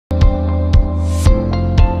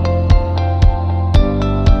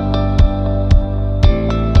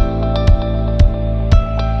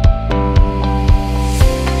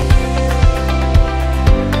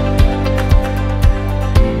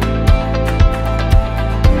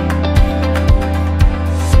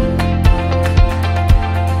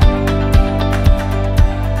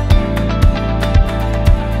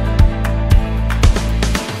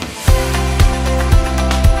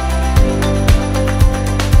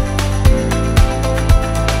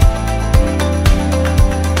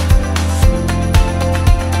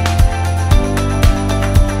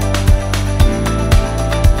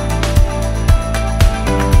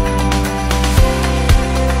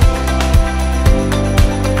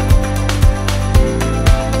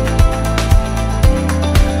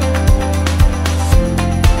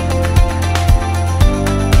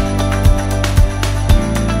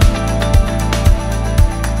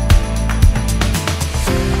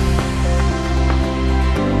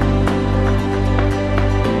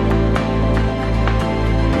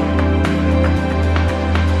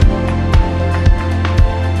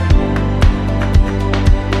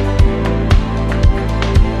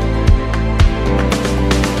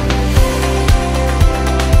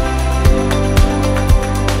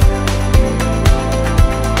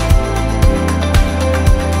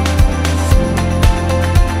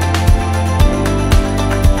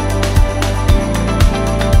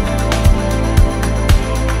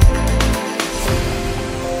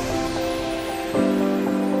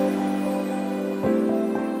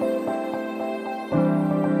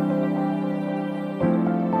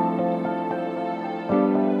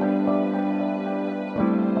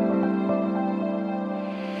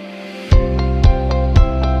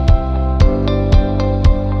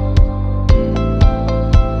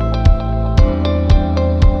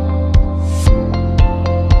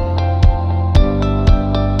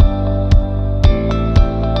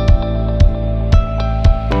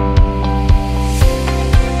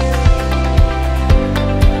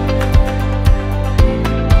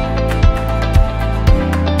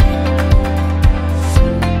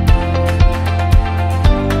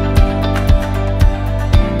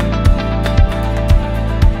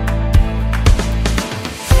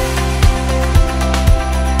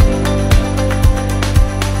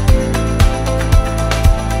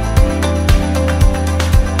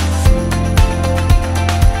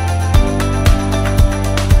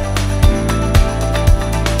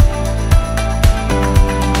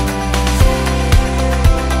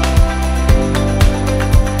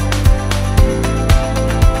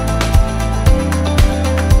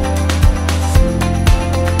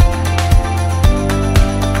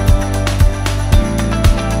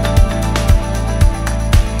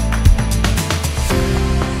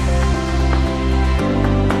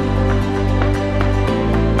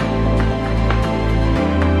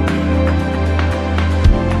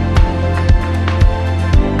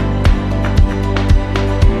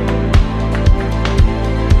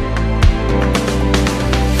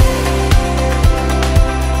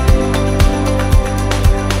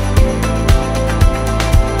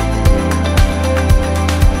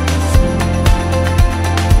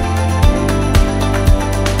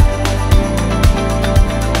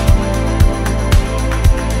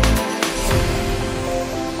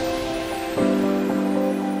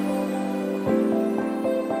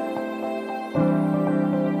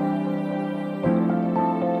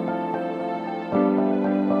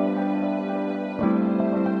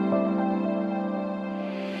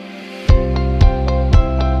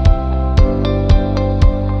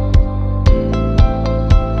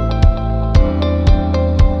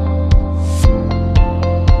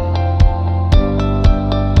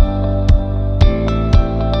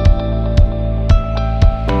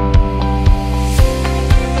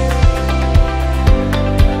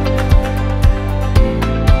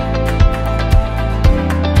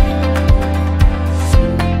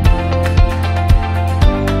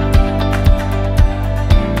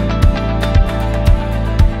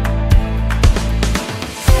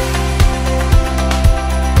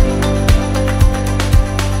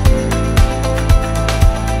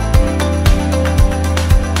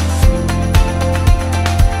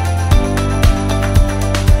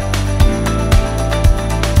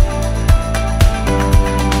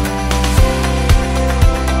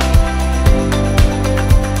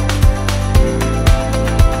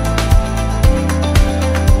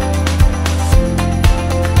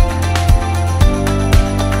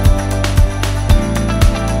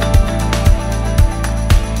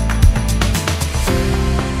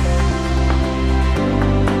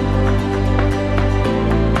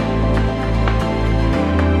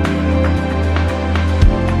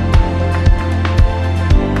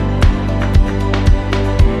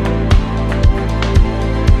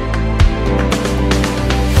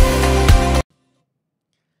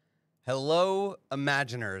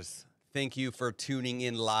Imaginers, thank you for tuning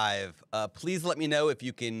in live. Please let me know if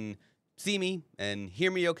you can see me and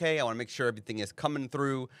hear me okay. I want to make sure everything is coming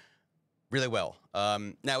through really well.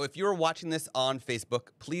 Now, if you're watching this on Facebook,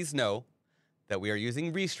 please know that we are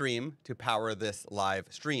using Restream to power this live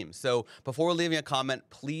stream. So before leaving a comment,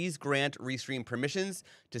 please grant Restream permissions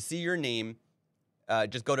to see your name.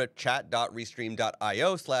 Just go to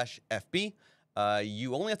chat.restream.io/FB.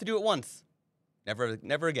 You only have to do it once.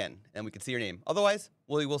 Never again, and we can see your name. Otherwise,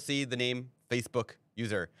 we will see the name Facebook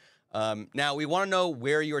user. Now, we want to know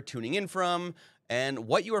where you are tuning in from and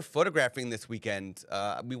what you are photographing this weekend.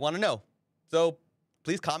 We want to know. So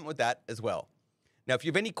please comment with that as well. Now, if you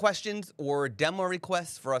have any questions or demo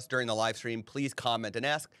requests for us during the live stream, please comment and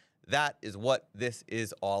ask. That is what this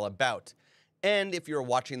is all about. And if you're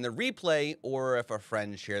watching the replay or if a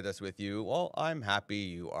friend shared this with you, well, I'm happy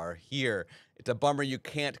you are here. It's a bummer you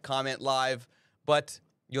can't comment live, but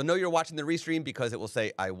you'll know you're watching the restream because it will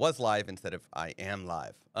say I was live instead of I am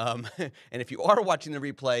live. And if you are watching the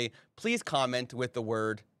replay, please comment with the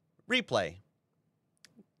word replay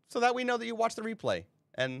so that we know that you watched the replay,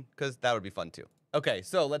 and because that would be fun too. Okay,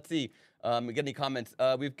 so let's see. We get any comments?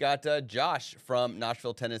 We've got Josh from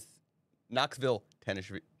Knoxville, Tennessee.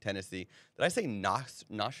 Did I say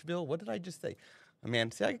Knoxville? What did I just say? Oh,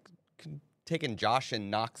 man, see, I taking Josh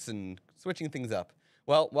and Knox and switching things up.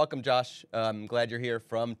 Well, welcome, Josh. I'm glad you're here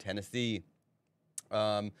from Tennessee.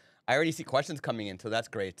 I already see questions coming in, so that's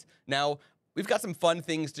great. Now, we've got some fun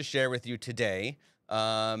things to share with you today.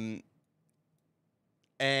 And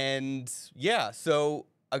yeah, so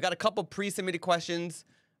I've got a couple pre-submitted questions.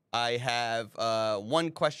 I have one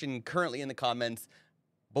question currently in the comments,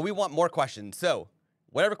 but we want more questions. So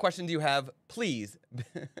whatever questions you have, please,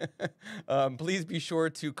 please be sure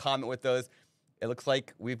to comment with those. It looks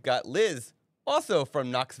like we've got Liz also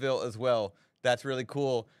from Knoxville as well. That's really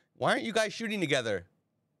cool. Why aren't you guys shooting together?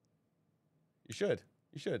 You should.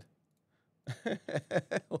 You should.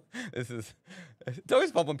 It's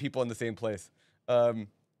always fun when people in the same place.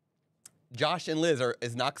 Josh and Liz,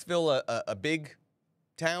 is Knoxville a big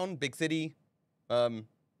town, big city? I'm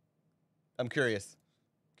curious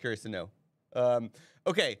to know.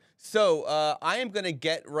 Okay, so I am going to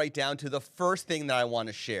get right down to the first thing that I want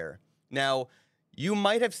to share. Now, you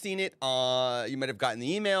might have seen it you might have gotten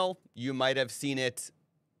the email, you might have seen it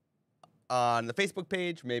on the Facebook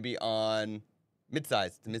page, maybe on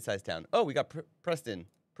the mid-sized town. Oh, we got Preston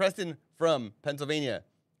from Pennsylvania,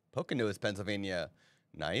 Poconos, Pennsylvania.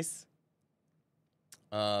 Nice.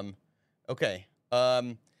 Okay.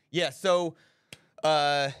 Yeah, so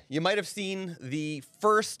you might have seen the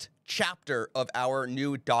first chapter of our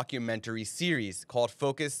new documentary series called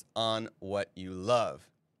Focus on What You Love.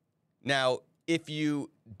 Now, if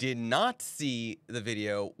you did not see the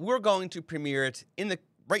video, we're going to premiere it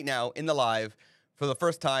right now in the live for the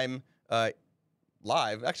first time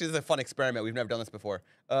live. Actually, this is a fun experiment. We've never done this before.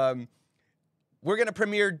 We're going to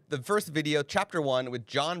premiere the first video, Chapter 1, with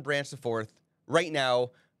John Branch IV right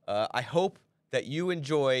now. I hope that you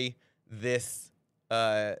enjoy this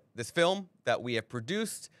film that we have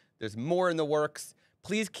produced. There's more in the works.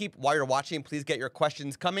 Please while you're watching, please get your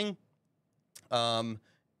questions coming.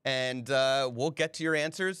 And we'll get to your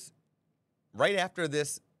answers right after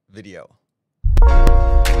this video.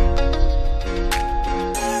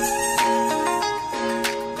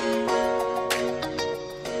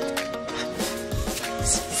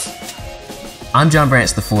 I'm John Branch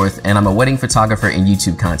IV, and I'm a wedding photographer and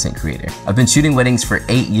YouTube content creator. I've been shooting weddings for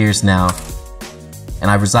 8 years now, and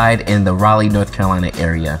I reside in the Raleigh, North Carolina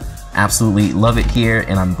area. Absolutely love it here,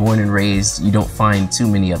 and I'm born and raised. You don't find too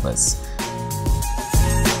many of us.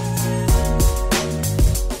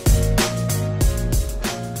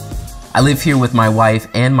 I live here with my wife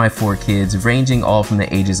and my 4 kids, ranging all from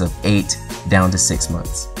the ages of 8 down to 6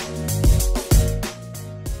 months.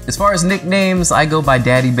 As far as nicknames, I go by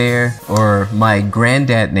Daddy Bear, or my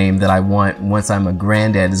granddad name that I want once I'm a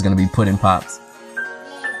granddad is going to be Puddin' Pops.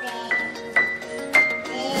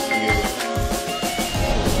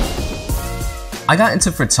 I got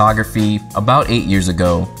into photography about 8 years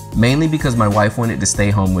ago, mainly because my wife wanted to stay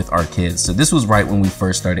home with our kids. So this was right when we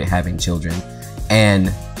first started having children.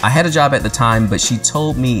 And I had a job at the time, but she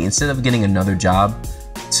told me instead of getting another job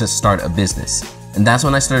to start a business. And that's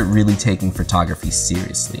when I started really taking photography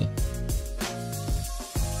seriously.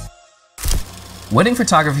 Wedding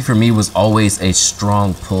photography for me was always a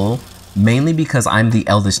strong pull, mainly because I'm the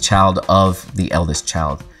eldest child of the eldest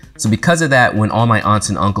child. So because of that, when all my aunts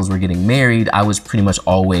and uncles were getting married, I was pretty much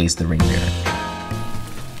always the ring bearer.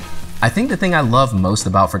 I think the thing I love most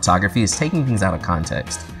about photography is taking things out of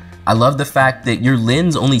context. I love the fact that your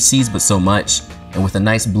lens only sees but so much, And with a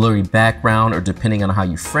nice blurry background, or depending on how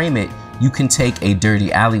you frame it, you can take a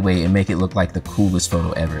dirty alleyway and make it look like the coolest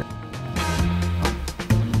photo ever.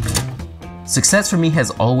 Success for me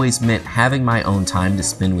has always meant having my own time to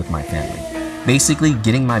spend with my family. Basically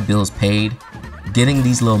getting my bills paid, getting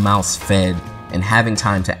these little mouths fed, and having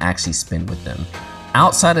time to actually spend with them.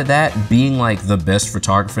 Outside of that, being like the best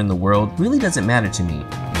photographer in the world really doesn't matter to me.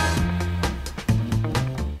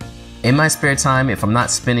 In my spare time, if I'm not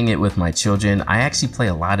spending it with my children, I actually play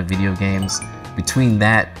a lot of video games. Between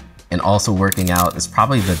that and also working out is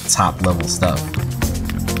probably the top level stuff.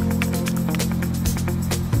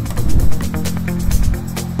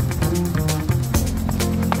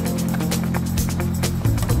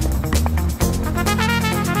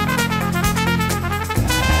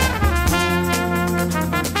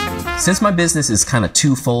 Since my business is kind of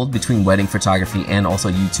twofold between wedding photography and also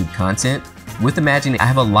YouTube content, with Imagen, I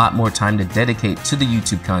have a lot more time to dedicate to the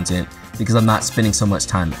YouTube content because I'm not spending so much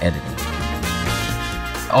time editing.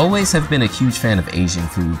 I always have been a huge fan of Asian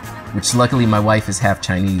food, which luckily my wife is half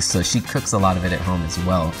Chinese, so she cooks a lot of it at home as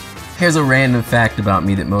well. Here's a random fact about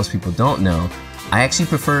me that most people don't know. I actually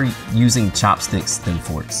prefer using chopsticks than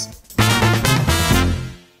forks.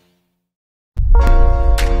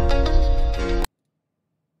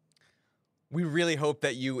 We really hope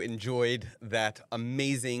that you enjoyed that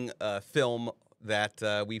amazing film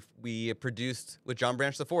that we produced with John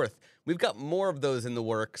Branch IV. We've got more of those in the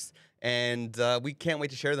works, and we can't wait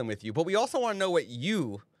to share them with you. But we also want to know what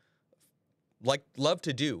you love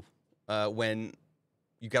to do when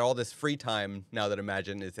you got all this free time now that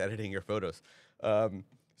Imagen is editing your photos.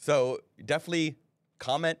 So definitely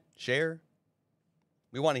comment, share.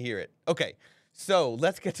 We want to hear it. Okay. So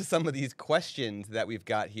let's get to some of these questions that we've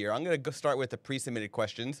got here. I'm going to start with the pre-submitted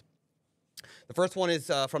questions. The first one is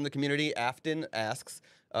from the community. Afton asks,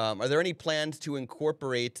 are there any plans to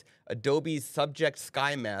incorporate Adobe's subject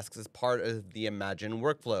sky masks as part of the Imagen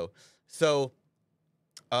workflow? So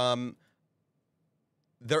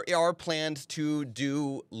there are plans to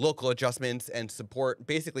do local adjustments and support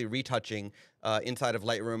basically retouching inside of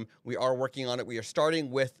Lightroom. We are working on it. We are starting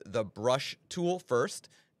with the brush tool first.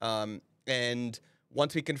 And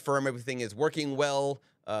once we confirm everything is working well,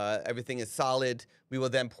 everything is solid, we will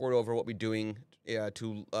then port over what we're doing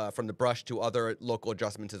from the brush to other local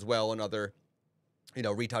adjustments as well and other,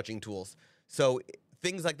 retouching tools. So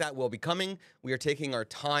things like that will be coming. We are taking our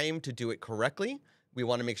time to do it correctly. We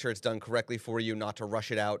want to make sure it's done correctly for you, not to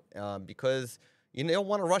rush it out, because you don't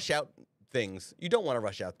want to rush out things. You don't want to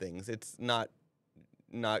rush out things. It's not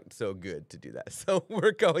so good to do that. So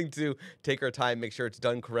we're going to take our time, make sure it's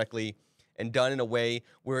done correctly, and done in a way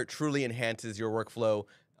where it truly enhances your workflow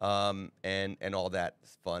and all that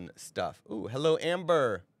fun stuff. Ooh, hello,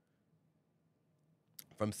 Amber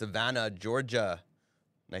from Savannah, Georgia.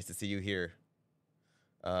 Nice to see you here.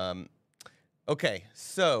 Okay,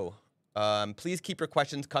 so please keep your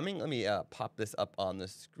questions coming. Let me pop this up on the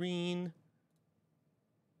screen.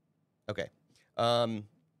 Okay.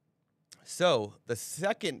 So the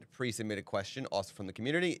second pre-submitted question, also from the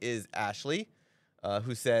community, is Ashley,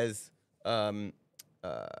 who says, I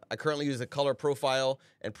currently use a color profile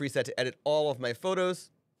and preset to edit all of my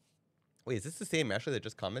photos. Wait, is this the same Ashley that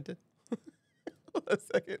just commented? Hold on a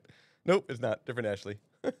second. Nope, it's not. Different Ashley.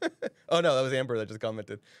 Oh no, that was Amber that just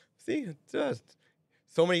commented. See, just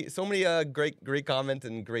so many great comments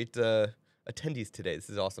and great attendees today. This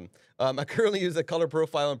is awesome. I currently use a color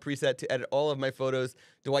profile and preset to edit all of my photos.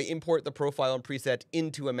 Do I import the profile and preset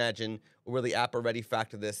into Imagen, or will the app already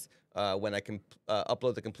factor this when I can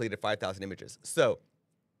upload the completed 5,000 images? So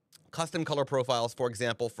custom color profiles, for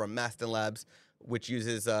example, from Maston Labs, which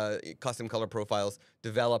uses custom color profiles,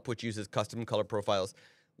 Develop, which uses custom color profiles.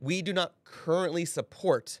 We do not currently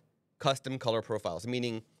support custom color profiles,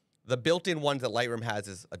 meaning the built-in ones that Lightroom has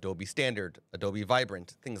is Adobe Standard, Adobe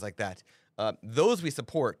Vibrant, things like that. Those we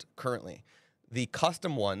support currently. The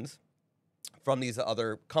custom ones from these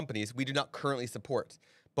other companies, we do not currently support,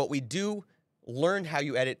 but we do learn how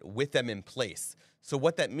you edit with them in place. So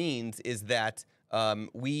what that means is that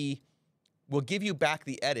we will give you back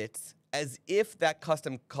the edits as if that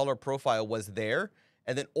custom color profile was there,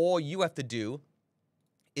 and then all you have to do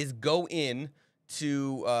is go into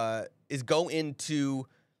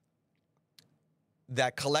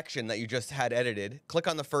that collection that you just had edited, click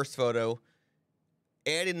on the first photo,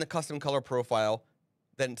 add in the custom color profile,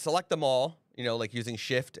 then select them all, like using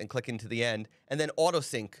Shift and click into the end, and then auto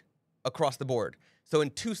sync across the board. So in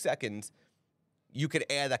 2 seconds, you could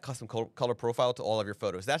add that custom color profile to all of your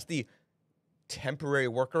photos. That's the temporary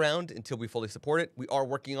workaround until we fully support it. We are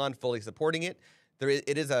working on fully supporting it.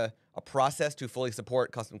 It is a process to fully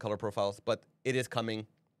support custom color profiles, but it is coming.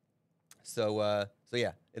 So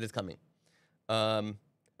yeah, it is coming.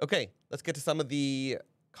 Okay, let's get to some of the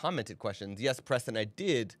commented questions. Yes, Preston, I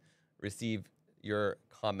did receive your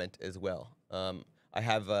comment as well. I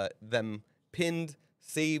have them pinned,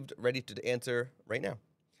 saved, ready to answer right now.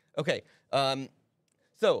 Okay,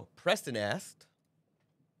 so Preston asked,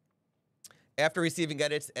 after receiving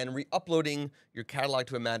edits and re-uploading your catalog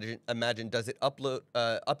to Imagen, does it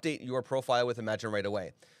update your profile with Imagen right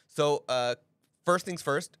away? So first things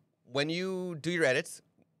first, when you do your edits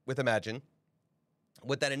with Imagen,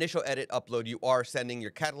 with that initial edit upload, you are sending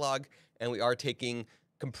your catalog, and we are taking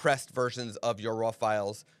compressed versions of your raw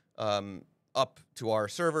files up to our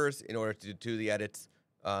servers in order to do the edits.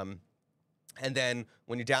 And then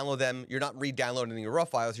when you download them, you're not re-downloading your raw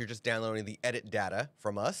files, you're just downloading the edit data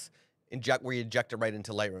from us, where you inject it right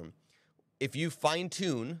into Lightroom. If you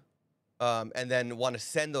fine-tune and then want to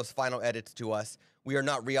send those final edits to us, we are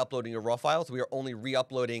not re-uploading your raw files. We are only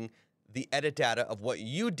re-uploading the edit data of what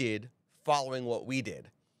you did following what we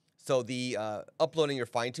did. So the uploading your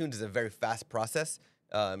fine-tunes is a very fast process,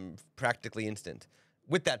 practically instant.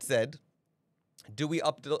 With that said, do we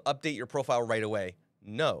update your profile right away?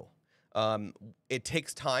 No. It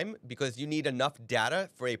takes time because you need enough data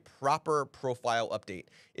for a proper profile update.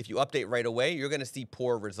 If you update right away, you're going to see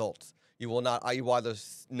poor results. You will either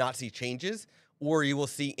not see changes, or you will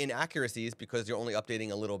see inaccuracies because you're only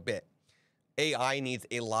updating a little bit. AI needs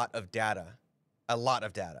a lot of data,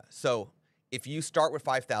 So if you start with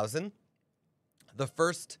 5,000, this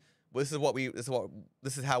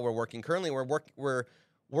is how we're working currently. We're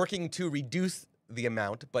working to reduce the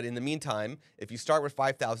amount, but in the meantime, if you start with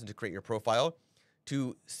 5,000 to create your profile,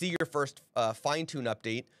 to see your first fine-tune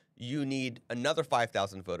update, you need another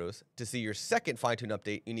 5,000 photos. To see your second fine-tune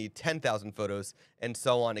update, you need 10,000 photos, and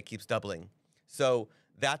so on. It keeps doubling. So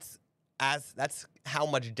that's how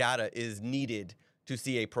much data is needed to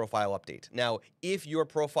see a profile update. Now, if your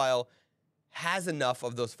profile has enough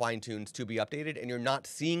of those fine-tunes to be updated and you're not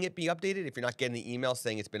seeing it be updated, if you're not getting the email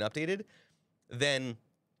saying it's been updated, then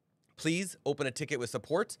please open a ticket with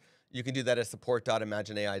support. You can do that at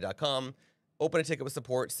support.imagenai.com. Open a ticket with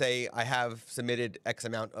support. Say, I have submitted X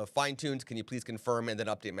amount of fine-tunes. Can you please confirm and then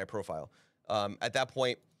update my profile? At that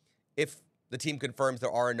point, if the team confirms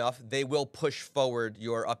there are enough, they will push forward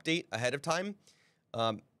your update ahead of time.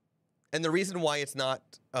 And the reason why it's not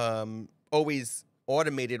always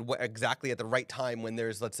automated exactly at the right time when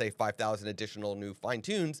there's, let's say, 5,000 additional new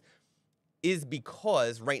fine-tunes is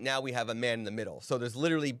because right now we have a man in the middle. So there's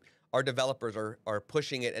literally, our developers are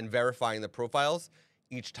pushing it and verifying the profiles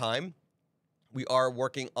each time. We are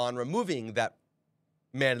working on removing that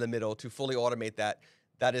man in the middle to fully automate that.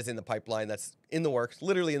 That is in the pipeline. That's in the works,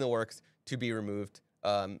 literally in the works, to be removed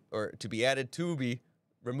or to be added to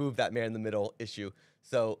remove that man in the middle issue.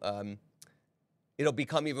 So it'll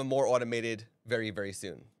become even more automated very, very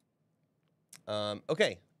soon.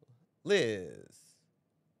 Okay, Liz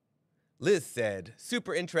said,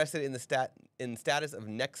 super interested in the status of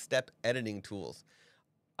next step editing tools.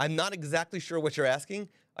 I'm not exactly sure what you're asking.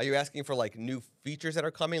 Are you asking for like new features that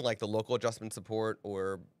are coming, like the local adjustment support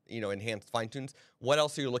or enhanced fine-tunes? What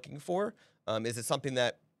else are you looking for? Is it something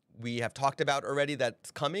that we have talked about already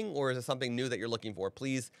that's coming, or is it something new that you're looking for?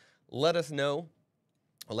 Please let us know,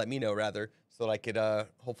 or let me know rather, so that I could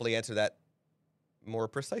hopefully answer that more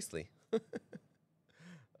precisely.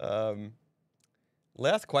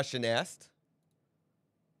 Last question asked.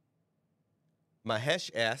 Mahesh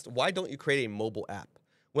asked, why don't you create a mobile app?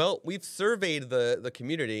 Well, we've surveyed the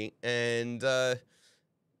community, and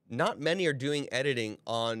not many are doing editing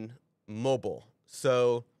on mobile.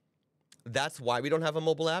 So that's why we don't have a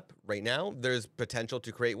mobile app right now. There's potential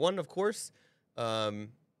to create one, of course.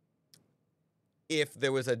 If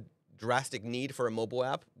there was a drastic need for a mobile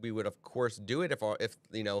app, we would, of course, do it. If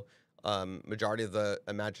majority of the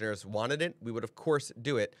Imagineers wanted it, we would, of course,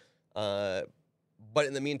 do it. But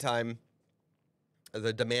in the meantime,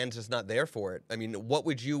 the demand's just not there for it. I mean, what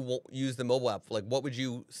would you use the mobile app for? Like, what would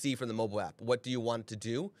you see from the mobile app? What do you want to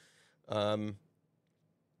do?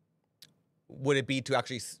 Would it be to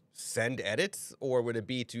actually send edits, or would it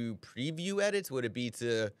be to preview edits? Would it be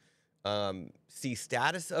to see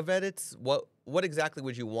status of edits? What exactly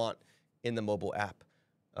would you want in the mobile app,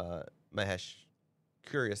 Mahesh?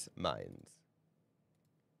 Curious minds.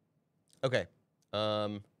 Okay.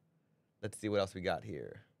 Let's see what else we got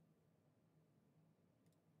here.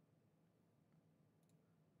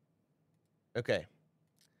 Okay.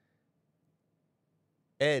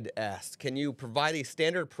 Ed asked, can you provide a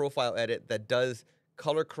standard profile edit that does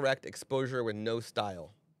color correct exposure with no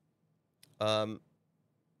style? I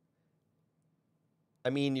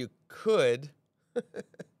mean, you could,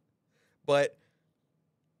 but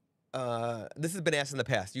this has been asked in the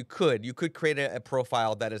past. You could create a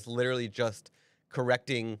profile that is literally just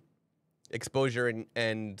correcting exposure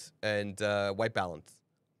and white balance.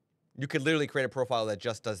 You could literally create a profile that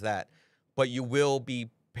just does that, but you will be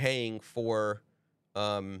paying for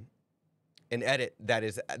an edit that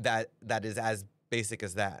is as basic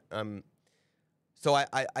as that. So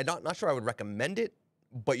I'm not sure I would recommend it,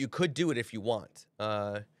 but you could do it if you want.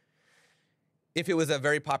 If it was a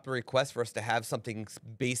very popular request for us to have something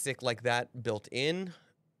basic like that built in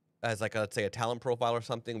as like let's say a talent profile or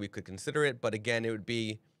something, we could consider it. But again, it would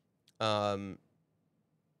be something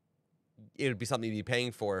you'd be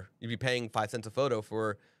paying for. You'd be paying 5 cents a photo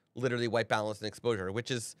for literally white balance and exposure,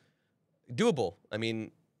 which is doable. I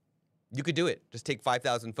mean, you could do it. Just take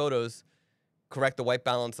 5,000 photos, correct the white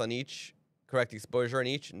balance on each, correct the exposure on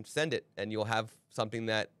each, and send it, and you'll have something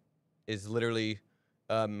that is literally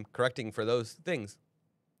correcting for those things.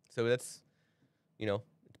 So that's,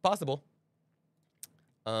 it's possible.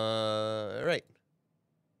 All right.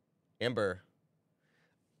 Amber.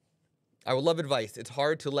 I would love advice. It's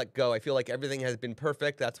hard to let go. I feel like everything has been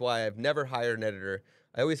perfect. That's why I've never hired an editor.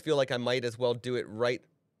 I always feel like I might as well do it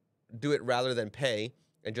rather than pay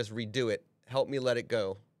and just redo it. Help me let it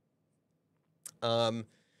go.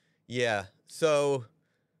 Yeah. So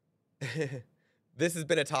this has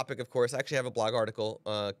been a topic, of course. I actually have a blog article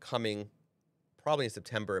coming probably in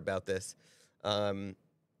September about this. There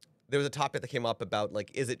was a topic that came up about,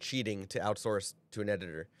 like, is it cheating to outsource to an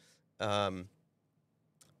editor?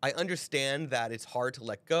 I understand that it's hard to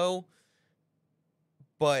let go,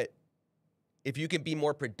 but if you can be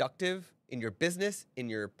more productive in your business, in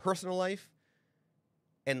your personal life,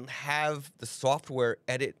 and have the software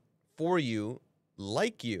edit for you,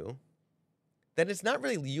 like you, then it's not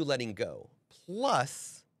really you letting go.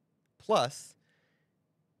 Plus,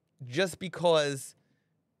 just because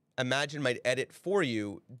Imagen might edit for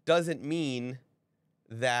you doesn't mean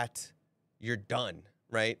that you're done,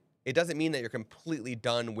 right? It doesn't mean that you're completely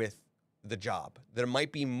done with the job. There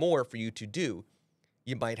might be more for you to do.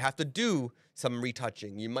 You might have to do some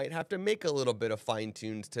retouching. You might have to make a little bit of fine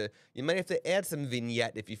tunes you might have to add some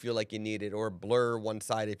vignette if you feel like you need it, or blur one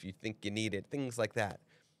side if you think you need it, things like that.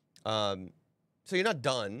 So you're not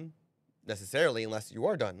done necessarily unless you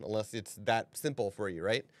are done, unless it's that simple for you,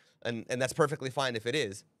 right? And that's perfectly fine if it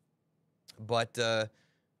is. But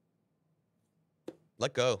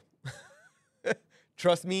let go.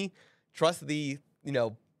 Trust me. Trust the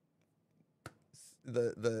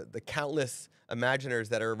the countless Imaginers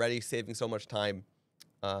that are already saving so much time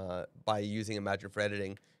by using Imagen for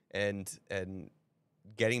editing and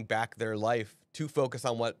getting back their life to focus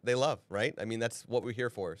on what they love, right? I mean, that's what we're here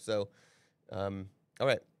for. So, all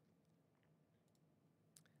right.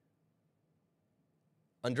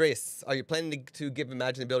 Andreas, are you planning to give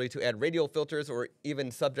Imagen the ability to add radial filters or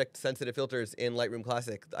even subject-sensitive filters in Lightroom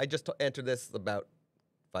Classic? I just answered this about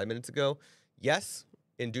 5 minutes ago. Yes,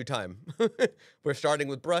 in due time. We're starting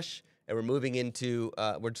with brush, and we're moving into,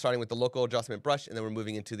 we're starting with the local adjustment brush, and then we're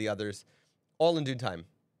moving into the others, all in due time.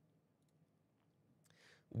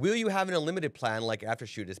 Will you have an unlimited plan like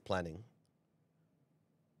Aftershoot is planning?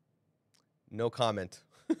 No comment.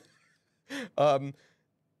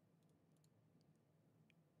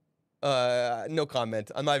 No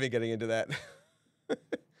comment. I'm not even getting into that.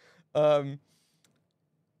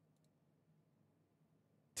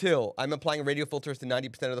 Till, I'm applying radio filters to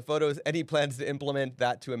 90% of the photos. Any plans to implement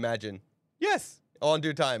that to Imagen? Yes, all in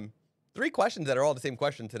due time. 3 questions that are all the same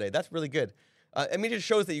question today. That's really good. I mean, it just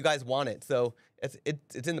shows that you guys want it, so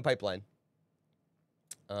it's in the pipeline.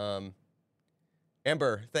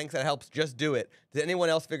 Amber, thanks, that helps. Just do it. Did anyone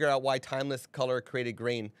else figure out why timeless color created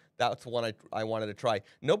grain? That's the one I wanted to try.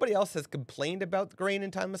 Nobody else has complained about the grain in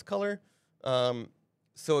timeless color,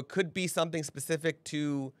 so it could be something specific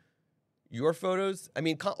to your photos. I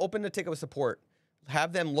mean, open the ticket with support.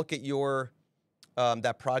 Have them look at your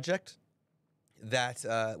that project that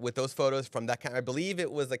with those photos from that. I believe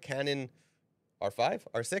it was a Canon R5,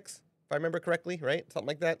 R6, if I remember correctly, right? Something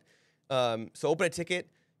like that. So open a ticket,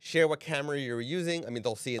 share what camera you're using. I mean,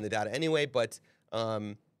 they'll see in the data anyway, but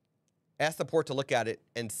ask support to look at it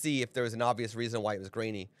and see if there was an obvious reason why it was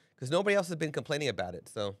grainy, because nobody else has been complaining about it.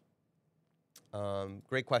 So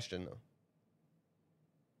great question, though.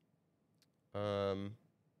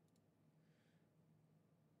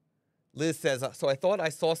 Liz says, so I thought I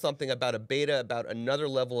saw something about a beta about another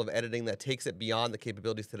level of editing that takes it beyond the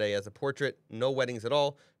capabilities today as a portrait. No weddings at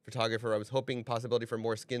all. Photographer, I was hoping possibility for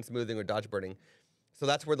more skin smoothing or dodge burning. So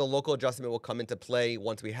that's where the local adjustment will come into play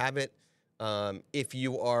once we have it. If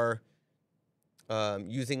you are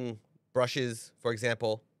using brushes, for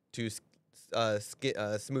example, to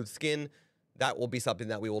smooth skin, that will be something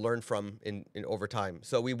that we will learn from in over time.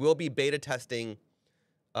 So we will be beta testing,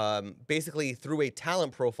 basically through a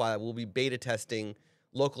talent profile, we'll be beta testing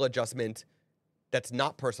local adjustment that's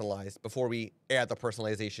not personalized before we add the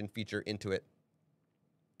personalization feature into it.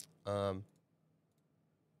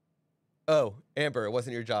 Oh, Amber, it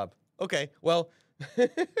wasn't your job. Okay, well,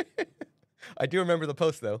 I do remember the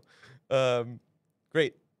post though.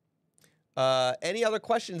 Great. Any other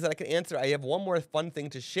questions that I can answer? I have one more fun thing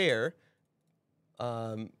to share.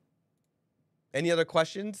 Any other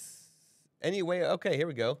questions? Anyway, okay, here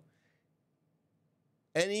we go.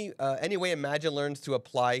 Any way Imagen learns to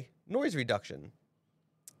apply noise reduction?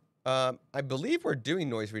 I believe we're doing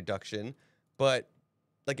noise reduction, but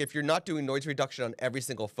like if you're not doing noise reduction on every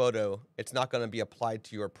single photo, it's not going to be applied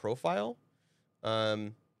to your profile.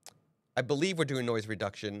 I believe we're doing noise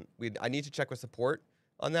reduction. I need to check with support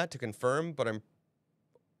on that to confirm, but I'm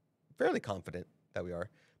fairly confident that we are.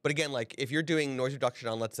 But again, like if you're doing noise reduction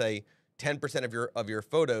on, let's say, 10% of your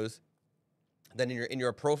photos, then in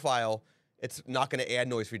your profile, it's not going to add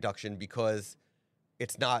noise reduction because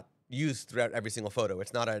it's not used throughout every single photo.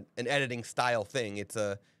 It's not an editing style thing. It's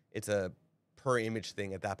a per image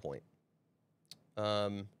thing at that point.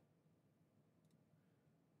 When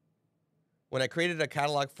I create a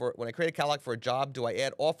catalog for a job, do I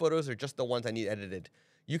add all photos or just the ones I need edited?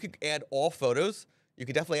 You could add all photos. You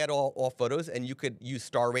could definitely add all photos, and you could use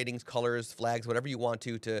star ratings, colors, flags, whatever you want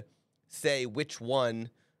to say which one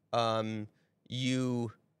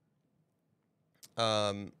you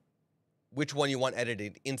want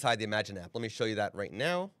edited inside the Imagen app. Let me show you that right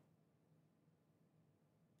now.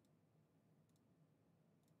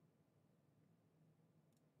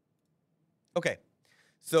 Okay,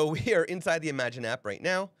 so we are inside the Imagen app right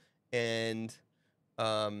now, and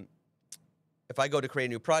if I go to create a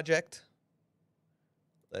new project,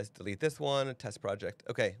 let's delete this one, test project.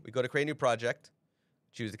 Okay, we go to create a new project,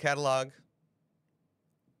 choose the catalog,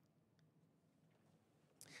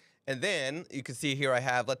 and then you can see here I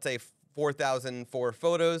have, let's say, 4,004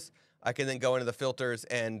 photos. I can then go into the filters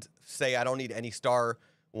and say I don't need any star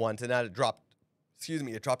ones, and now it dropped,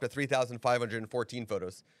 it dropped to 3,514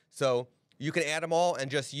 photos. So you can add them all and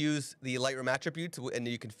just use the Lightroom attributes, and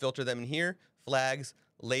you can filter them in here, flags,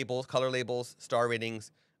 labels, color labels, star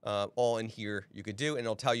ratings, all in here you could do, and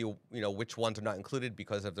it'll tell you, which ones are not included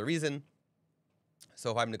because of the reason. So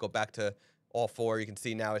if I'm going to go back to all four, you can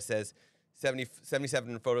see now it says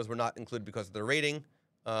 77 photos were not included because of the rating.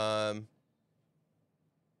 No,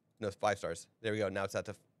 it's 5 stars. There we go. Now it's at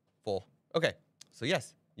the full. Okay. So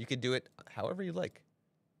yes, you could do it however you like.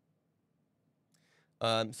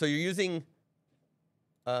 So you're using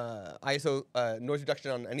ISO noise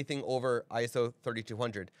reduction on anything over ISO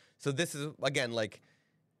 3200. So this is, again, like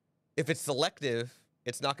if it's selective,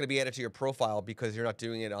 it's not going to be added to your profile because you're not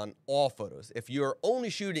doing it on all photos. If you're only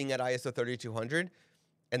shooting at ISO 3200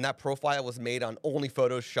 and that profile was made on only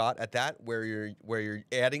photos shot at that where you're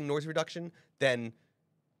adding noise reduction, then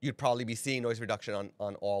you'd probably be seeing noise reduction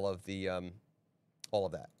on all of the all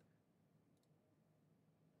of that.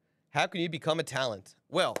 How can you become a talent?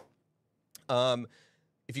 Well,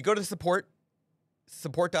 if you go to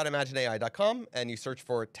support.imagenai.com and you search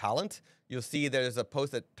for talent, you'll see there's a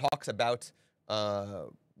post that talks about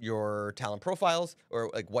your talent profiles, or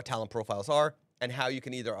like what talent profiles are, and how you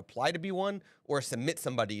can either apply to be one or submit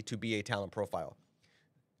somebody to be a talent profile.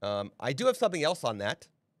 I do have something else on that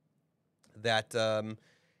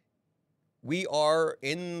we are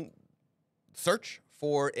in search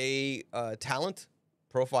for a talent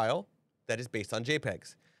profile that is based on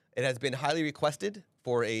JPEGs. It has been highly requested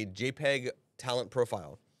for a JPEG talent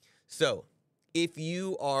profile. So if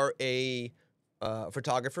you are a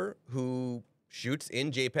photographer who shoots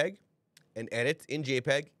in JPEG and edits in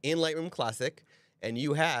JPEG in Lightroom Classic, and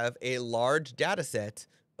you have a large data set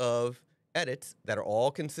of edits that are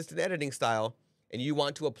all consistent editing style, and you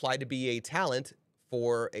want to apply to be a talent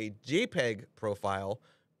for a JPEG profile,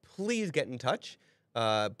 please get in touch.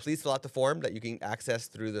 Please fill out the form that you can access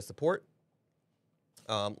through the support.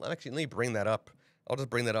 Actually, let me bring that up. I'll just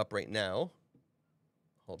bring that up right now.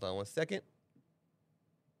 Hold on one second.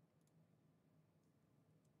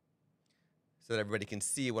 So that everybody can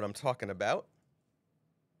see what I'm talking about.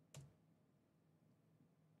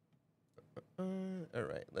 All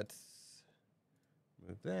right, let's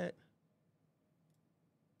move that.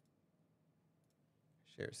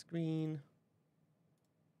 Share screen.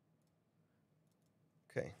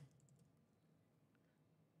 Okay.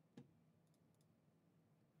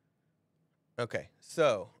 Okay,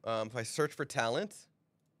 so if I search for talent,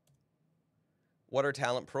 what are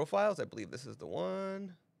talent profiles? I believe this is the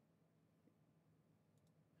one.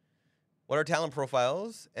 what are talent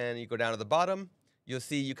profiles? And you go down to the bottom. You'll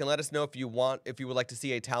see you can let us know if you would like to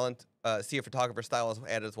see a photographer style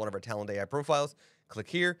added as one of our talent AI profiles. Click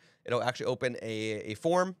here. It'll actually open a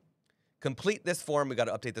form. Complete this form. We got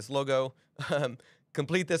to update this logo.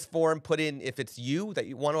 Complete this form. Put in if it's you that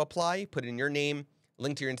you want to apply. Put in your name.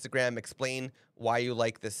 Link to your Instagram. Explain why you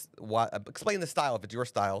like this. Explain the style if it's your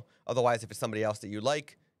style. Otherwise, if it's somebody else that you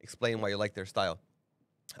like, explain why you like their style.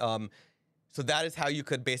 So that is how you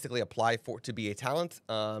could basically apply to be a talent.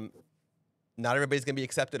 Not everybody's going to be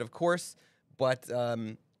accepted, of course, but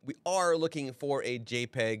we are looking for a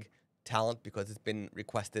JPEG talent because it's been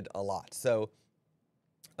requested a lot. So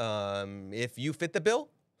if you fit the bill,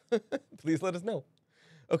 please let us know.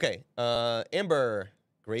 Okay, Amber,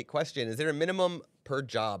 great question. Is there a minimum per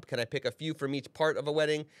job? Can I pick a few from each part of a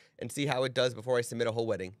wedding and see how it does before I submit a whole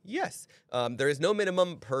wedding? Yes, there is no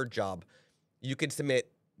minimum per job. You can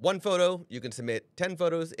submit 1 photo, you can submit 10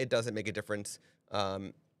 photos, it doesn't make a difference.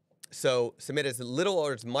 So submit as little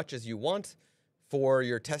or as much as you want for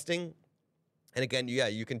your testing. And again, yeah,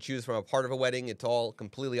 you can choose from a part of a wedding. It's all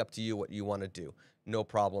completely up to you what you want to do. No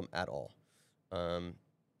problem at all. Oh,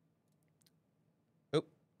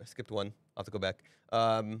 I skipped one. I'll have to go back.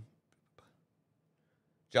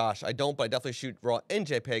 Josh, I don't, but I definitely shoot RAW and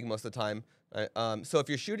JPEG most of the time. So if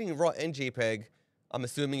you're shooting RAW and JPEG, I'm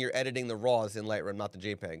assuming you're editing the RAWs in Lightroom, not the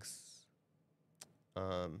JPEGs.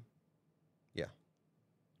 Yeah.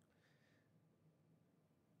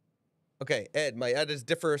 Okay, Ed, my edits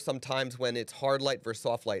differ sometimes when it's hard light versus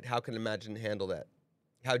soft light. How can Imagen handle that?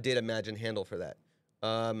 How did Imagen handle for that?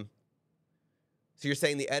 So you're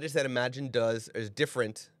saying the edits that Imagen does is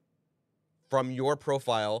different from your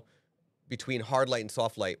profile between hard light and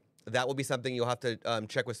soft light. That will be something you'll have to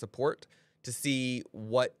check with support to see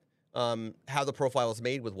what how the profile is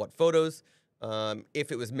made with what photos.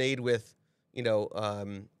 If it was made with,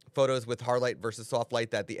 photos with hard light versus soft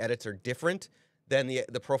light, that the edits are different, then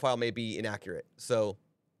the profile may be inaccurate. So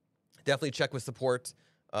definitely check with support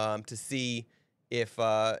to see if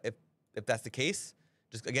that's the case.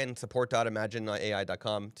 Just again,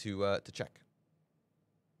 support.imagenai.com to check.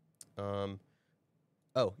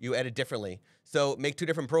 Oh, you edit differently. So make 2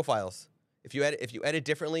 different profiles. If you edit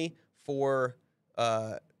differently for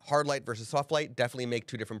hard light versus soft light, definitely make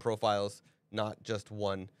 2 different profiles, not just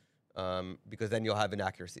one, because then you'll have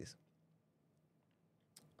inaccuracies.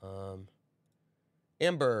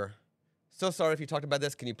 Amber, so sorry if you talked about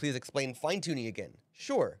this. Can you please explain fine-tuning again?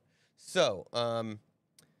 Sure. So,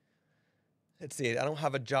 let's see. I don't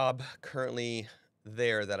have a job currently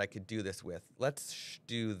there that I could do this with. Let's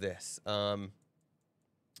do this.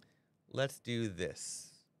 Let's do this.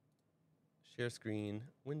 Share screen,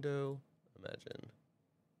 window, Imagen.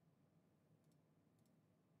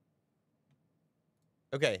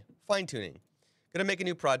 Okay, fine-tuning. Gonna make a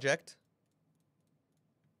new project.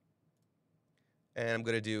 And I'm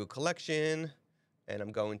going to do collection, and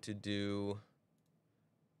I'm going to do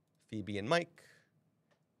Phoebe and Mike.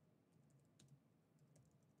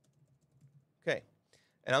 Okay,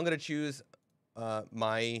 and I'm going to choose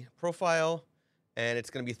my profile, and it's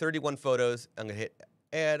going to be 31 photos. I'm going to hit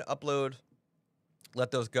add, upload,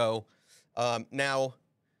 let those go. Now,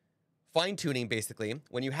 fine-tuning, basically,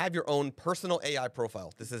 when you have your own personal AI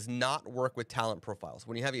profile, this does not work with talent profiles.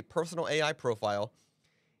 When you have a personal AI profile,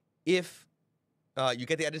 if you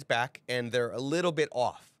get the edits back and they're a little bit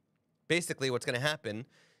off, basically what's going to happen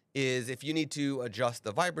is if you need to adjust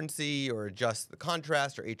the vibrancy or adjust the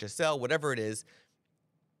contrast or HSL, whatever it is,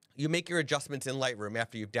 you make your adjustments in Lightroom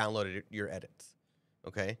after you've downloaded your edits.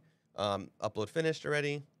 Okay? Upload finished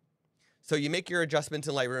already. So you make your adjustments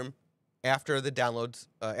in Lightroom after the downloads,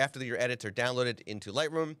 after your edits are downloaded into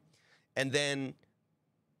Lightroom. And then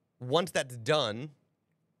once that's done,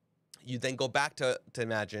 you then go back to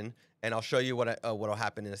Imagen, and I'll show you what'll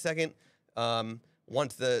happen in a second.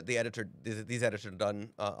 Once these edits are done,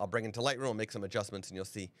 I'll bring it into Lightroom, make some adjustments, and you'll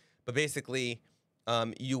see. But basically,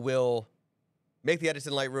 you will make the edits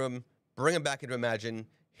in Lightroom, bring them back into Imagen,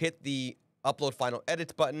 hit the Upload Final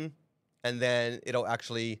Edits button, and then it'll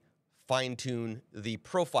actually fine-tune the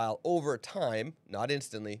profile over time, not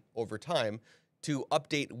instantly, over time, to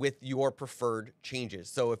update with your preferred changes.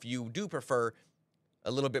 So if you do prefer a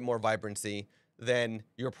little bit more vibrancy, then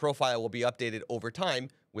your profile will be updated over time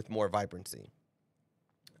with more vibrancy.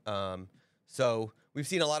 So we've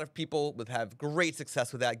seen a lot of people have great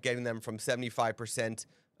success with that, getting them from 75%,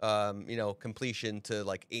 completion to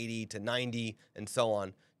like 80 to 90 and so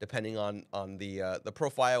on, depending on the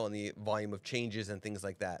profile and the volume of changes and things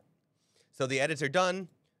like that. So the edits are done. I'm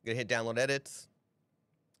gonna hit download edits.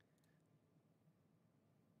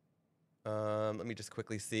 Let me just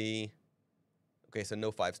quickly see. Okay, so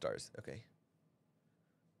no 5 stars. Okay.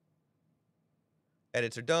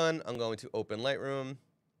 Edits are done. I'm going to open Lightroom.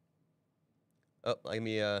 Oh, let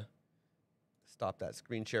me stop that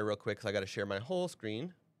screen share real quick because I got to share my whole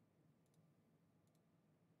screen.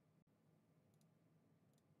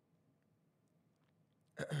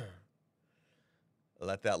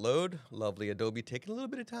 Let that load. Lovely Adobe taking a little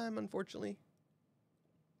bit of time, unfortunately.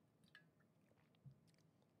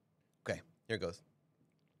 Okay, here it goes.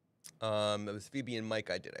 It was Phoebe and Mike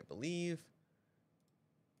I did, I believe.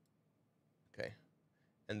 Okay.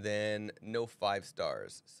 And then no 5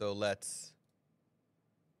 stars. So let's...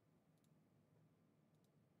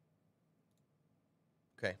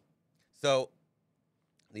 Okay. So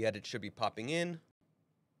the edit should be popping in.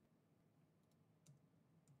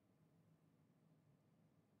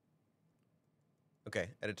 Okay,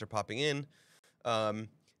 edits are popping in.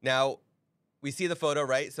 Now, we see the photo,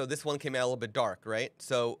 right? So this one came out a little bit dark, right?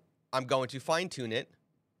 So I'm going to fine tune it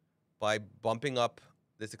by bumping up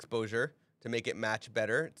this exposure to make it match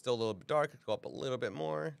better. It's still a little bit dark. Let's go up a little bit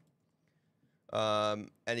more. And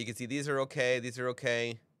you can see these are okay. These are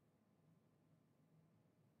okay.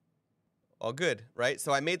 All good, right?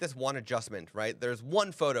 So I made this one adjustment, right? There's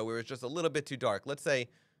one photo where it's just a little bit too dark. Let's say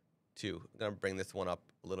 2. I'm going to bring this one up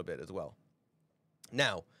a little bit as well.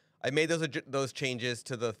 Now, I made those changes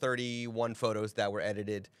to the 31 photos that were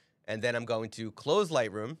edited, and then I'm going to close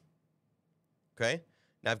Lightroom. Okay.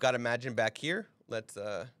 Now I've got Imagen back here. Let's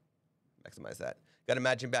maximize that. Got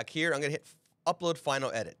Imagen back here. I'm going to hit Upload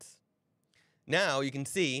Final Edits. Now you can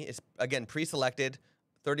see it's, again, pre-selected,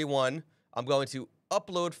 31. I'm going to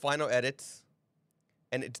upload Final Edits,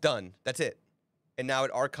 and it's done. That's it. And now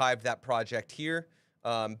it archived that project here.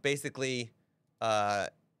 Basically,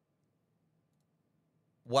 what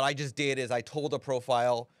I just did is I told the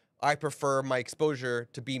profile, I prefer my exposure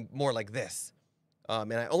to be more like this.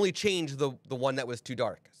 And I only changed the one that was too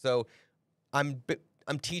dark. So I'm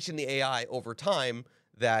teaching the AI over time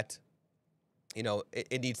that, you know,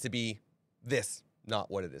 it needs to be this, not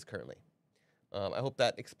what it is currently. I hope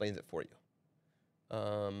that explains it for you.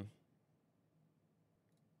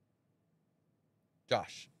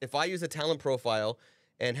 Josh, if I use a talent profile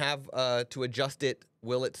and have to adjust it,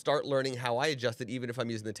 will it start learning how I adjust it even if I'm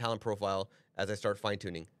using the talent profile as I start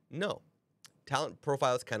fine-tuning? No. Talent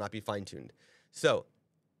profiles cannot be fine-tuned. So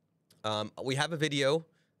we have a video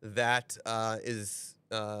that is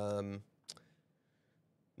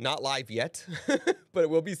not live yet, but it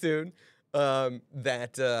will be soon,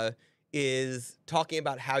 that is talking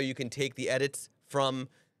about how you can take the edits from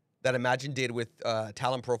that Imagen did with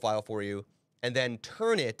talent profile for you and then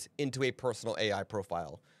turn it into a personal AI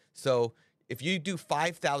profile. So if you do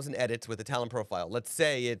 5,000 edits with a talent profile, let's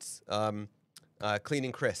say it's Clean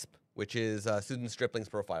and Crisp, which is Susan Stripling's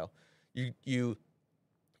profile. You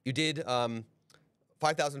did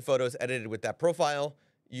 5,000 photos edited with that profile.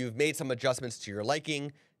 You've made some adjustments to your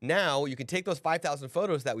liking. Now you can take those 5,000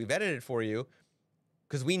 photos that we've edited for you,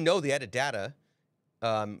 because we know the edit data.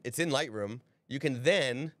 It's in Lightroom. You can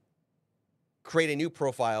then create a new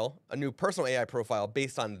profile, a new personal AI profile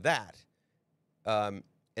based on that. And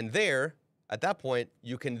there, at that point,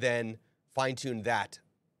 you can then fine-tune that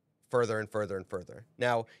further and further and further.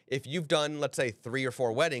 Now, if you've done, let's say, 3 or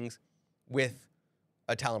 4 weddings with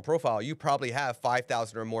a talent profile, you probably have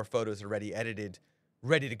 5,000 or more photos already edited,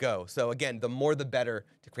 ready to go. So again, the more the better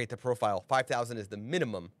to create the profile. 5,000 is the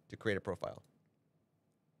minimum to create a profile.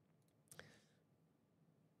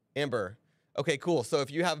 Amber. Okay, cool. So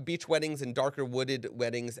if you have beach weddings and darker wooded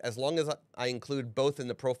weddings, as long as I include both in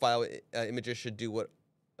the profile, images should do what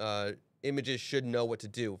images should know what to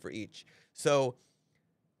do for each. So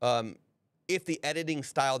if the editing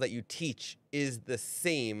style that you teach is the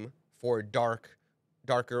same for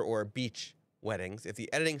darker or beach weddings, if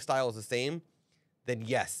the editing style is the same, then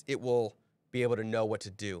yes, it will be able to know what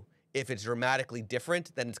to do. If it's dramatically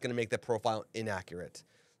different, then it's going to make the profile inaccurate.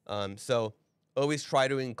 So always try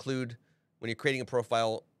to include, when you're creating a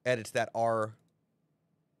profile, edits that are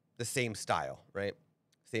the same style, right?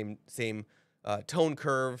 Same tone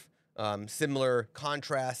curve, similar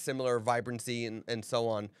contrast, similar vibrancy, and so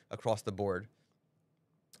on across the board.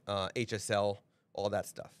 HSL, all that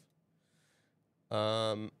stuff.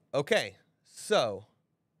 Okay, so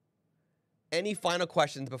any final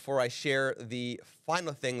questions before I share the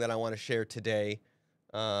final thing that I want to share today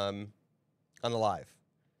on the live?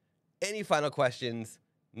 Any final questions?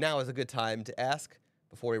 Now is a good time to ask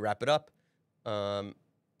before we wrap it up. All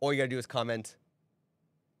you got to do is comment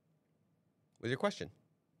with your question.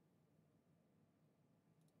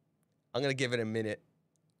 I'm going to give it a minute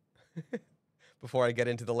before I get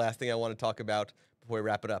into the last thing I want to talk about before we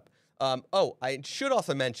wrap it up. Oh, I should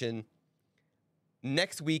also mention,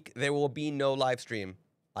 next week there will be no live stream.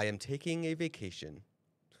 I am taking a vacation.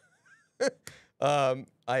 I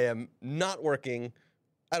am not working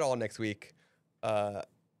at all next week.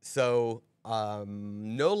 So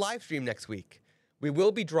no live stream next week. We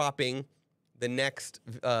will be dropping the next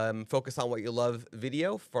Focus on What You Love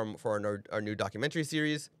video for our new documentary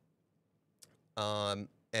series.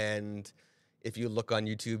 And if you look on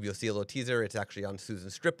YouTube, you'll see a little teaser. It's actually on Susan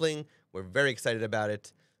Stripling. We're very excited about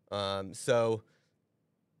it. So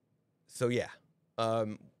yeah.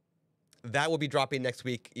 That will be dropping next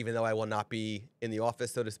week, even though I will not be in the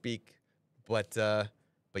office, so to speak. But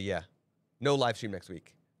yeah, no live stream next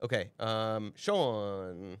week. Okay,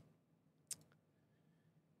 Sean.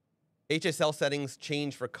 HSL settings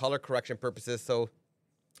change for color correction purposes. So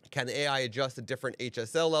can the AI adjust the different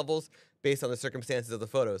HSL levels based on the circumstances of the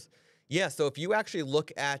photos? Yeah, so if you actually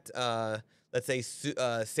look at, let's say,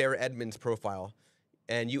 Sarah Edmonds' profile,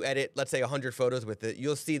 and you edit, let's say, 100 photos with it,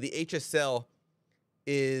 you'll see the HSL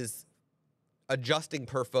is adjusting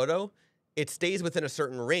per photo. It stays within a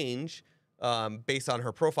certain range based on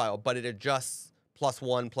her profile, but it adjusts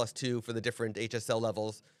 +1, +2 for the different HSL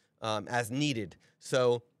levels as needed.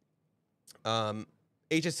 So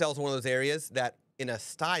HSL is one of those areas that in an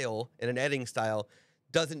editing style,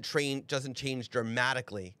 doesn't change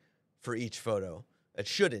dramatically for each photo. It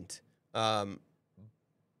shouldn't.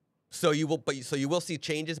 So you will see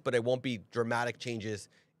changes, but it won't be dramatic changes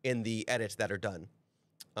in the edits that are done.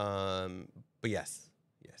 But yes.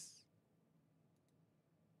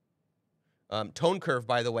 Tone curve,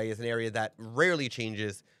 by the way, is an area that rarely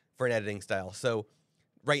changes for an editing style. So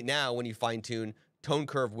right now, when you fine tune, tone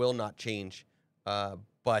curve will not change,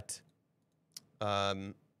 but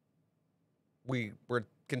we're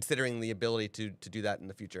considering the ability to do that in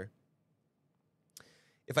the future.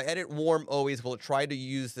 If I edit warm always, will it try to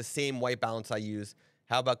use the same white balance I use?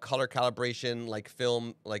 How about color calibration, like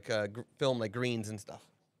film, like greens and stuff?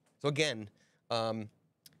 So again,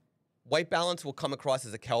 white balance will come across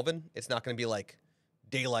as a Kelvin. It's not going to be like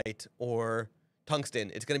daylight or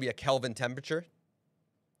tungsten. It's going to be a Kelvin temperature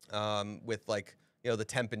with the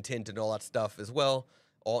temp and tint and all that stuff as well,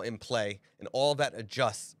 all in play, and all that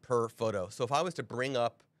adjusts per photo. So if I was to bring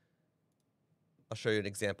up, I'll show you an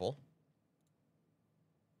example.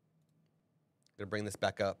 I'm going to bring this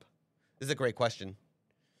back up. This is a great question.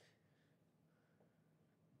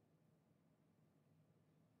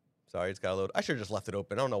 Sorry, it's got to load. I should have just left it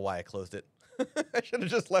open. I don't know why I closed it. I should have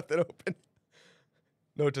just left it open.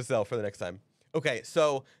 Note to self for the next time. Okay,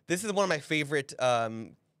 so this is one of my favorite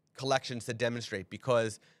collections to demonstrate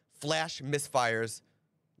because flash misfires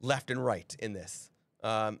left and right in this.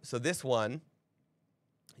 So this one,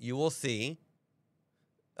 you will see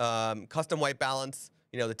custom white balance,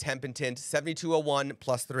 the temp and tint, 7201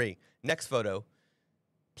 +3. Next photo,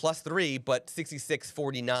 +3, but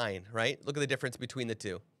 6649, right? Look at the difference between the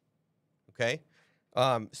two. Okay,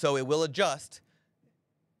 so it will adjust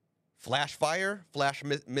flash fire, flash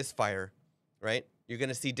misfire, right? You're going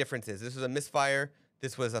to see differences. This was a misfire.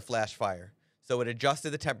 This was a flash fire. So it adjusted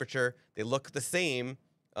the temperature. They look the same.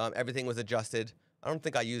 Everything was adjusted. I don't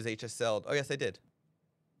think I used HSL. Oh, yes, I did.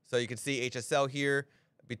 So you can see HSL here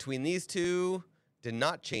between these two did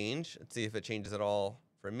not change. Let's see if it changes at all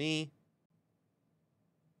for me.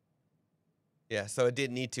 Yeah, so it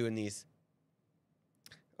did need to in these.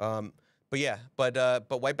 But yeah,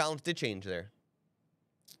 but white balance did change there.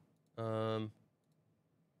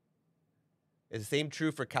 Is the same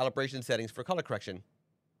true for calibration settings for color correction?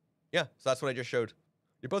 Yeah, so that's what I just showed.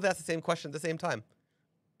 You both asked the same question at the same time,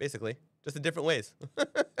 basically, just in different ways.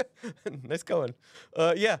 Nice going.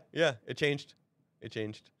 Yeah, it changed. It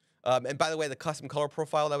changed. And by the way, the custom color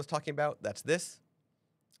profile that I was talking about, that's this.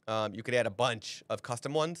 You could add a bunch of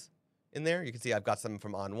custom ones in there. You can see I've got some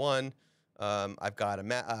from On One. I've got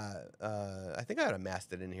I think I had a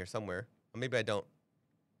masted in here somewhere. Or maybe I don't.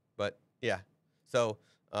 But yeah. So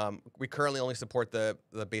we currently only support the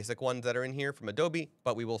basic ones that are in here from Adobe,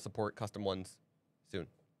 but we will support custom ones soon.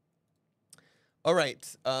 All right.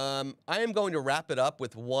 I am going to wrap it up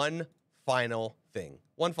with one final thing.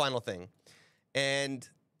 And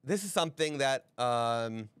this is something that a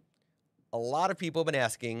lot of people have been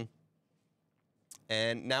asking.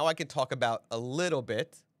 And now I can talk about a little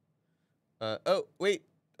bit. Oh, wait.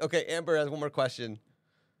 Okay, Amber has one more question.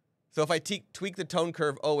 So if I tweak the tone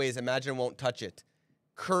curve always, Imagen won't touch it.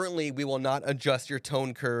 Currently, we will not adjust your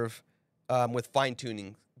tone curve with fine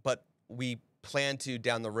tuning, but we plan to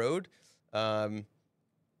down the road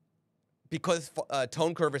because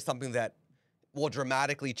tone curve is something that will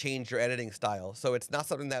dramatically change your editing style. So it's not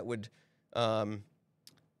something that would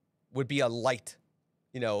be a light,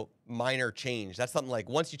 minor change. That's something like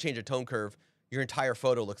once you change a tone curve, your entire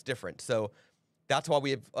photo looks different. So That's why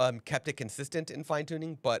we have kept it consistent in fine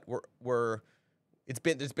tuning. But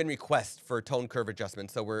there's been requests for tone curve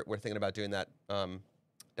adjustments, so we're thinking about doing that down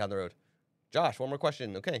the road. Josh, one more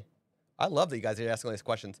question. Okay. I love that you guys are asking all these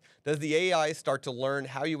questions. Does the AI start to learn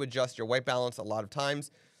how you adjust your white balance a lot of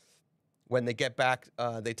times? When they get back,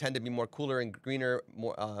 they tend to be more cooler and greener.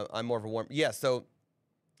 I'm more of a warm. Yeah, so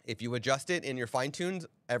if you adjust it in your fine tunes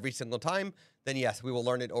every single time, then yes, we will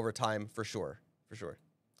learn it over time for sure. For sure.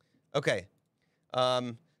 Okay.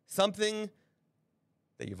 Something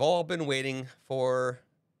that you've all been waiting for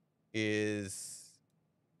is...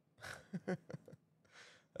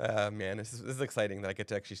 man, this is exciting that I get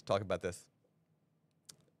to actually talk about this.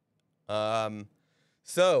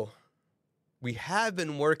 So we have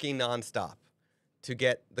been working nonstop to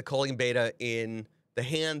get the culling beta in the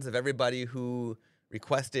hands of everybody who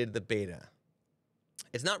requested the beta.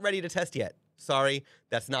 It's not ready to test yet. Sorry,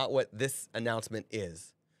 that's not what this announcement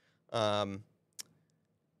is. But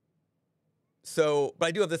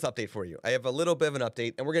I do have this update for you. I have a little bit of an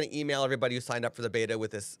update, and we're going to email everybody who signed up for the beta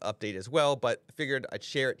with this update as well, but I figured I'd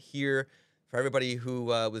share it here for everybody who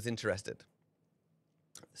was interested.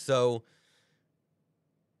 So,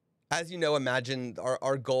 as you know, Imagen,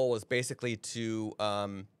 our goal was basically to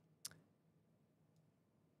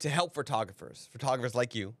help photographers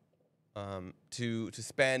like you, to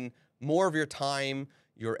spend more of your time,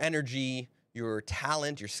 your energy, your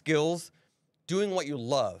talent, your skills, doing what you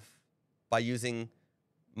love by using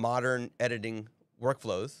modern editing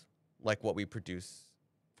workflows like what we produce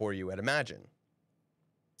for you at Imagen.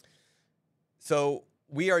 So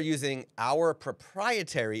we are using our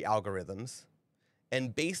proprietary algorithms,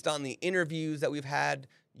 and based on the interviews that we've had,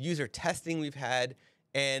 user testing we've had,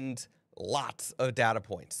 and lots of data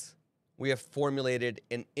points, we have formulated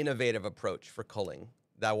an innovative approach for culling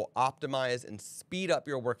that will optimize and speed up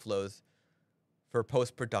your workflows for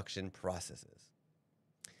post-production processes.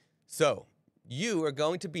 So you are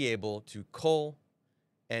going to be able to cull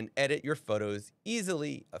and edit your photos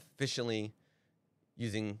easily, efficiently,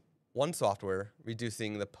 using one software,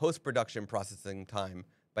 reducing the post-production processing time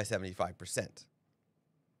by 75%.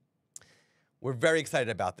 We're very excited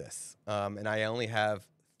about this, and I only have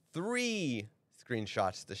 3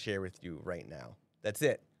 screenshots to share with you right now. That's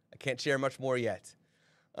it. I can't share much more yet.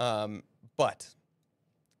 But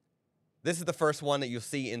this is the first one that you'll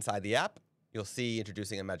see inside the app. You'll see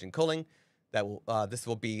introducing Imagen culling. This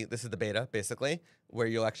is the beta, basically, where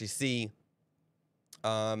you'll actually see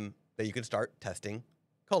that you can start testing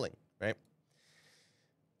culling, right?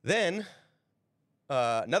 Then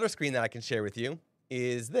another screen that I can share with you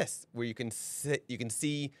is this, where you can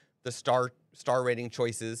see the star rating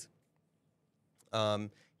choices.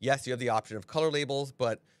 Yes, you have the option of color labels,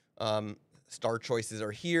 but star choices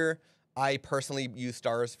are here. I personally use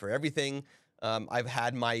stars for everything. I've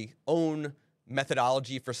had my own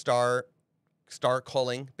methodology for star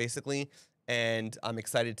culling, basically, and I'm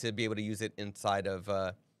excited to be able to use it inside of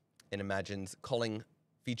an Imagen's culling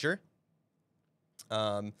feature.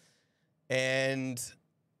 And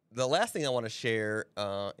the last thing I want to share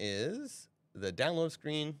is the download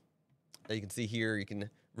screen that you can see here. You can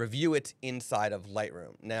review it inside of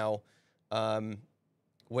Lightroom. Now,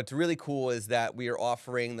 what's really cool is that we are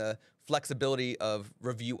offering the flexibility of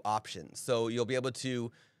review options. So you'll be able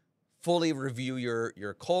to fully review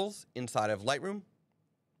your culls inside of Lightroom,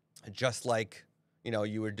 just like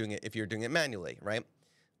you were doing it if you're doing it manually, right?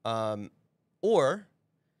 Or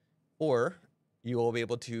you will be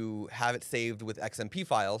able to have it saved with XMP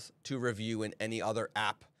files to review in any other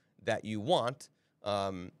app that you want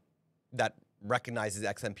that recognizes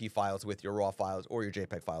XMP files with your RAW files or your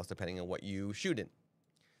JPEG files, depending on what you shoot in.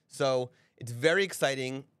 So it's very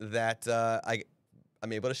exciting that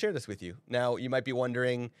I'm able to share this with you. Now, you might be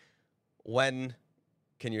wondering, when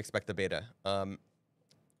can you expect the beta? I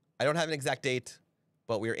don't have an exact date,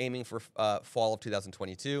 but we are aiming for fall of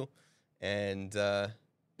 2022. And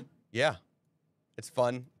yeah, it's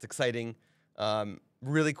fun. It's exciting.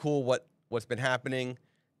 Really cool what's been happening.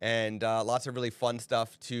 And lots of really fun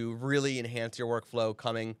stuff to really enhance your workflow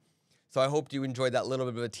coming. So I hope you enjoyed that little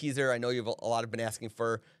bit of a teaser. I know a lot have been asking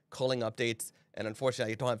for culling updates, and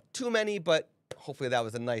unfortunately I don't have too many, but hopefully that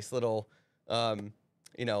was a nice little,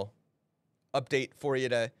 update for you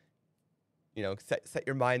to, set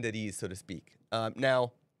your mind at ease, so to speak.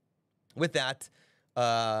 Now, with that,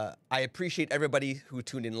 I appreciate everybody who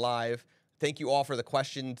tuned in live. Thank you all for the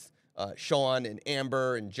questions. Sean and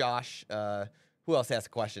Amber and Josh. Who else asked a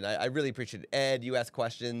question? I really appreciate it. Ed, you asked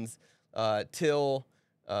questions. Till.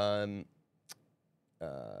 Did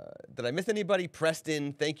I miss anybody?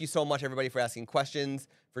 Preston, thank you so much, everybody, for asking questions,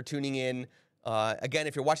 for tuning in. Again,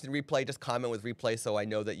 if you're watching the replay, just comment with replay so I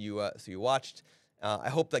know that you watched. I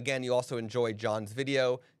hope, again, you also enjoyed John's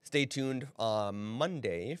video. Stay tuned on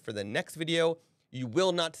Monday for the next video. You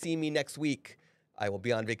will not see me next week. I will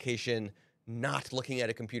be on vacation, not looking at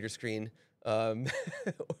a computer screen. But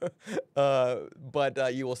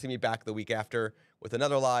you will see me back the week after with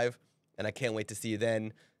another live, and I can't wait to see you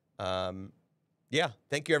then. Yeah,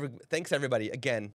 thanks everybody. Again,